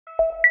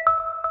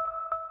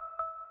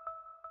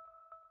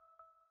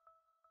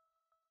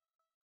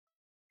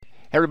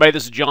Hey everybody,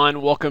 this is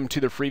John. Welcome to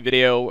the free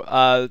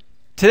video.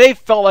 Today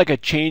felt like a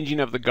changing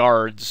of the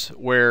guards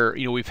where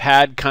we've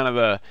had kind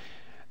of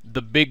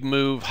the big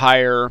move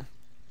higher.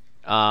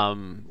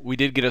 We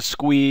did get a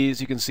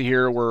squeeze. You can see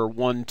here we're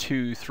 1,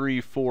 2,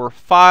 3, 4,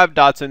 5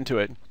 dots into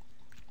it.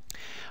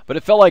 But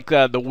it felt like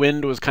the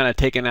wind was kind of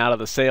taken out of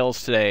the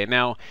sails today.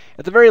 Now,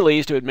 at the very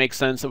least, it would make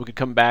sense that we could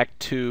come back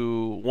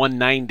to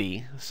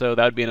 190. So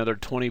that would be another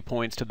 20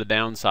 points to the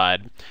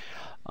downside.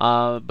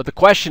 But the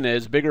question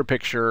is, bigger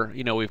picture,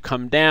 we've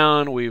come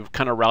down, we've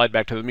kind of rallied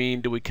back to the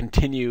mean. Do we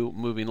continue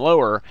moving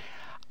lower?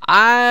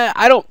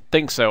 I don't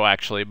think so,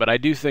 actually, but I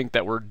do think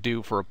that we're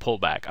due for a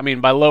pullback. I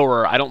mean, by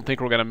lower, I don't think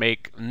we're going to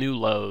make new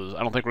lows.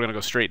 I don't think we're going to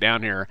go straight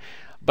down here,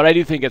 but I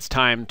do think it's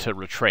time to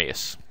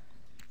retrace.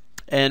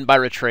 And by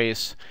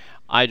retrace,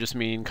 I just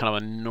mean kind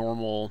of a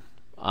normal,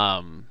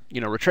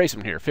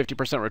 retracement here. 50%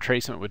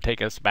 retracement would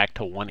take us back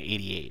to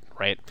 188,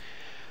 right?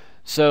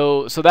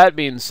 So that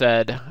being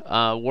said,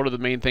 what are the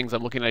main things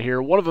I'm looking at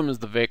here? One of them is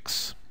the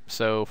VIX.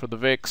 So for the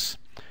VIX,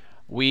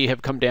 we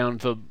have come down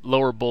to the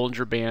lower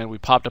Bollinger Band. We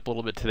popped up a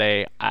little bit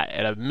today.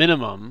 At a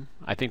minimum,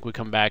 I think we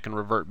come back and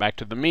revert back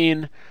to the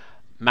mean.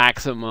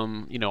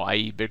 Maximum,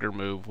 i.e. bigger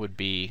move would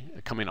be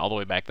coming all the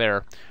way back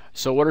there.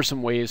 So what are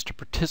some ways to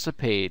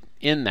participate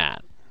in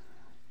that?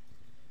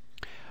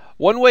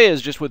 One way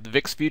is just with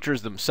VIX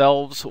futures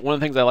themselves. One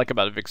of the things I like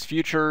about VIX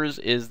futures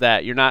is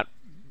that you're not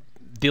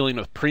dealing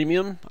with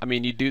premium. I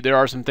mean, there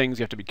are some things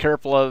you have to be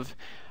careful of.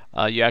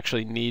 You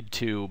actually need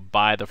to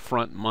buy the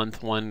front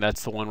month one.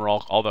 That's the one where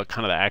all the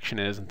kind of the action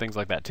is and things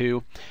like that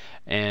too.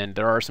 And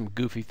there are some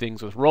goofy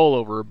things with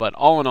rollover, but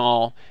all in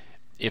all,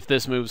 if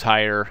this moves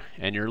higher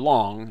and you're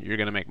long, you're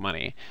going to make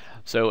money.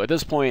 So at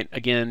this point,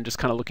 again, just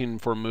kind of looking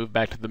for a move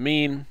back to the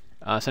mean,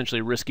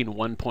 essentially risking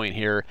 1 point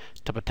here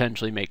to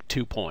potentially make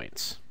 2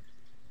 points.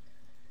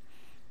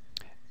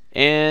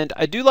 And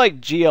I do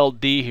like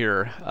GLD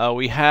here.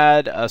 We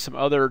had some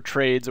other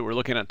trades that we're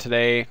looking at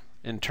today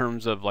in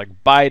terms of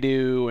like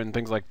Baidu and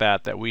things like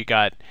that we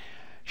got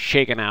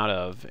shaken out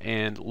of,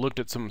 and looked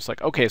at some. It's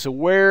like, okay, so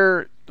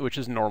where, which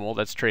is normal,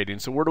 that's trading.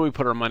 So where do we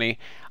put our money?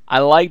 I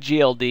like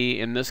GLD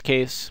in this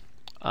case.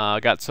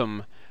 Got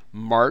some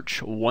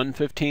March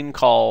 115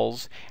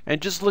 calls,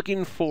 and just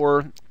looking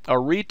for a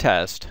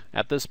retest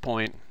at this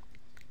point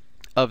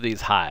of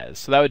these highs.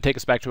 So that would take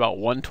us back to about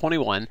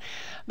 121.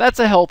 That's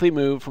a healthy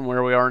move from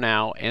where we are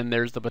now, and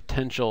there's the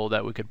potential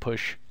that we could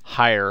push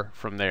higher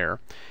from there.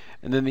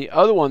 And then the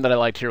other one that I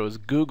liked here was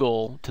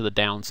Google to the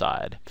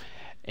downside.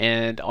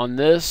 And on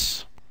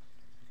this,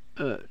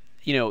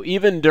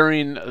 even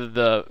during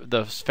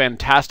the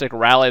fantastic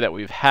rally that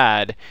we've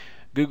had,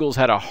 Google's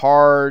had a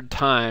hard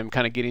time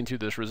kind of getting through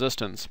this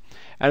resistance.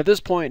 And at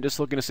this point, just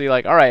looking to see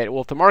like, all right,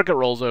 well, if the market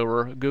rolls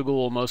over, Google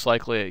will most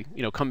likely,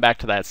 come back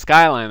to that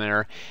skyline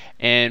there.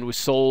 And we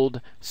sold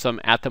some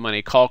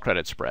at-the-money call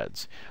credit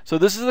spreads. So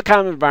this is the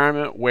kind of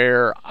environment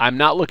where I'm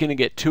not looking to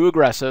get too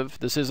aggressive.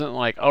 This isn't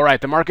like, all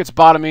right, the market's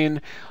bottoming,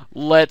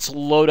 let's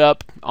load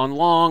up on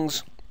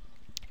longs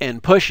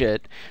and push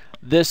it.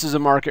 This is a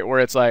market where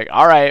it's like,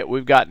 all right,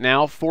 we've got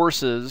now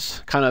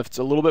forces, kind of, it's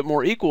a little bit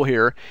more equal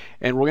here,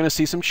 and we're going to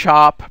see some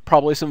chop,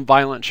 probably some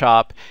violent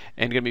chop,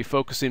 and going to be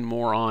focusing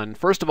more on,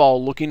 first of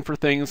all, looking for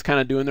things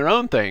kind of doing their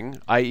own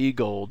thing, i.e.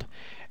 gold,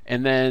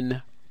 and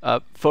then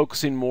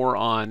focusing more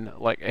on,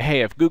 like,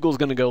 hey, if Google's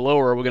going to go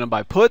lower, are we going to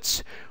buy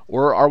puts,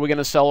 or are we going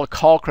to sell a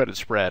call credit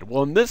spread?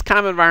 Well, in this kind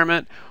of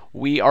environment,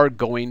 we are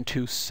going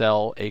to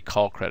sell a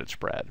call credit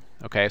spread.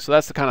 Okay, so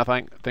that's the kind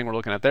of thing we're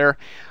looking at there.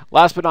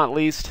 Last but not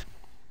least,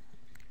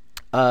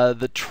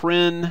 the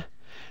trend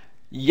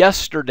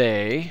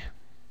yesterday,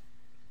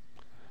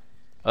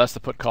 that's the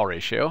put-call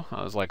ratio.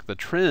 I was like, the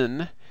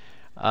trend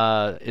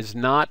is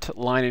not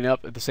lining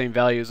up at the same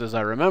values as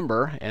I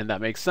remember, and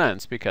that makes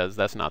sense because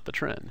that's not the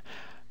trend.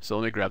 So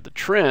let me grab the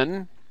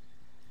trend.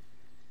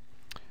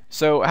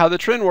 So how the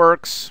trend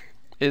works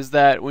is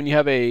that when you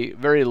have a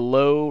very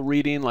low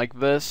reading like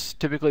this,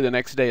 typically the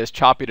next day is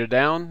choppy to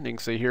down. You can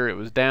see here it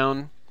was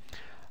down.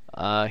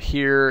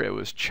 Here it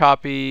was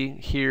choppy.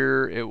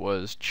 Here it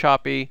was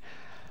choppy.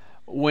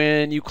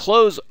 When you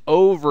close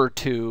over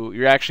 2,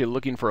 you're actually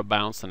looking for a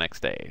bounce the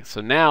next day.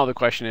 So now the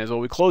question is, well,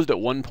 we closed at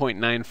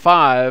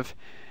 1.95.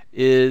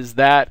 Is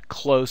that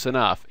close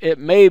enough? It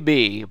may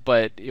be,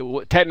 but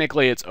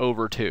technically it's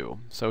over 2.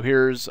 So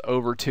here's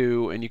over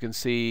 2, and you can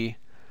see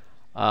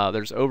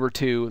there's over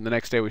 2, and the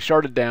next day we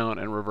started down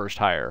and reversed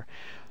higher.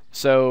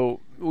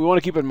 So we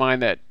want to keep in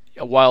mind that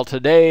while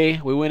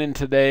today, we went in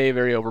today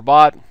very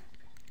overbought,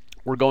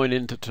 we're going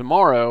into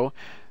tomorrow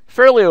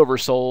fairly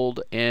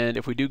oversold, and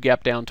if we do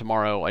gap down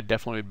tomorrow, I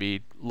definitely would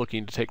be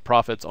looking to take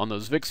profits on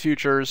those VIX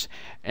futures,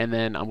 and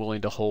then I'm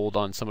willing to hold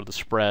on some of the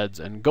spreads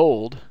and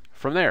gold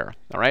from there.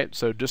 All right,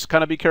 so just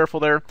kind of be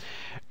careful there.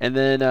 And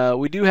then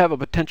we do have a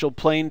potential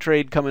plane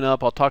trade coming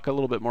up. I'll talk a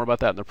little bit more about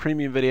that in the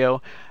premium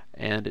video,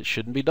 and it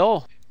shouldn't be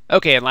dull.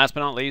 Okay, and last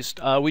but not least,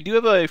 we do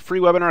have a free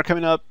webinar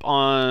coming up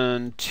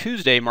on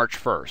Tuesday, March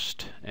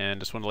 1st, and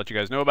just want to let you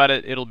guys know about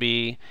it. It'll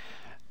be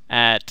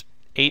at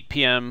 8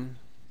 p.m.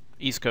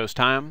 East Coast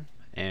time,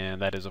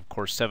 and that is, of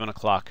course, 7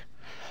 o'clock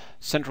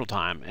Central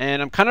Time.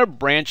 And I'm kind of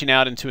branching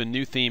out into a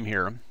new theme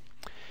here.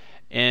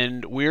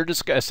 And we're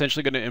just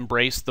essentially going to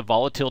embrace the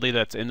volatility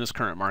that's in this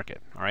current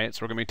market. All right, so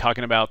we're going to be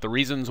talking about the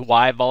reasons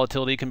why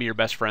volatility can be your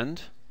best friend,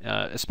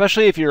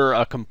 especially if you're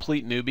a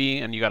complete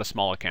newbie and you got a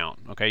small account.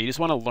 Okay, you just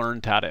want to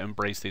learn how to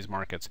embrace these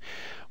markets.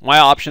 Why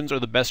options are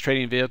the best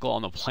trading vehicle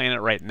on the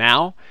planet right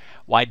now.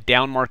 Why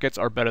down markets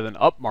are better than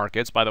up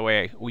markets. By the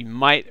way, we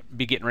might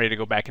be getting ready to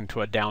go back into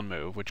a down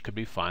move, which could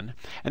be fun.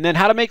 And then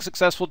how to make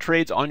successful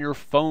trades on your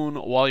phone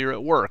while you're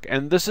at work.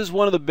 And this is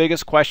one of the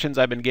biggest questions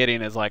I've been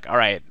getting is like, all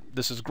right,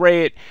 this is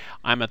great.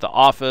 I'm at the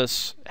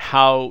office.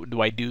 How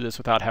do I do this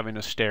without having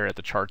to stare at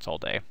the charts all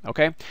day?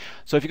 Okay,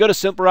 so if you go to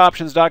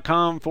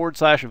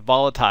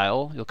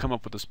simpleroptions.com/volatile, you'll come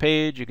up with this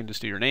page. You can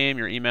just do your name,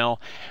 your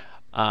email,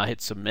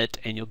 hit submit,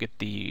 and you'll get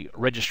the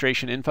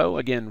registration info.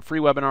 Again, free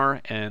webinar,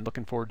 and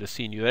looking forward to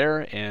seeing you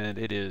there. And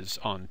it is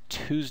on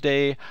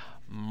Tuesday,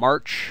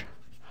 March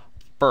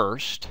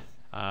 1st,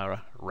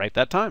 right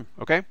that time.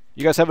 Okay,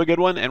 you guys have a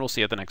good one, and we'll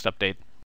see you at the next update.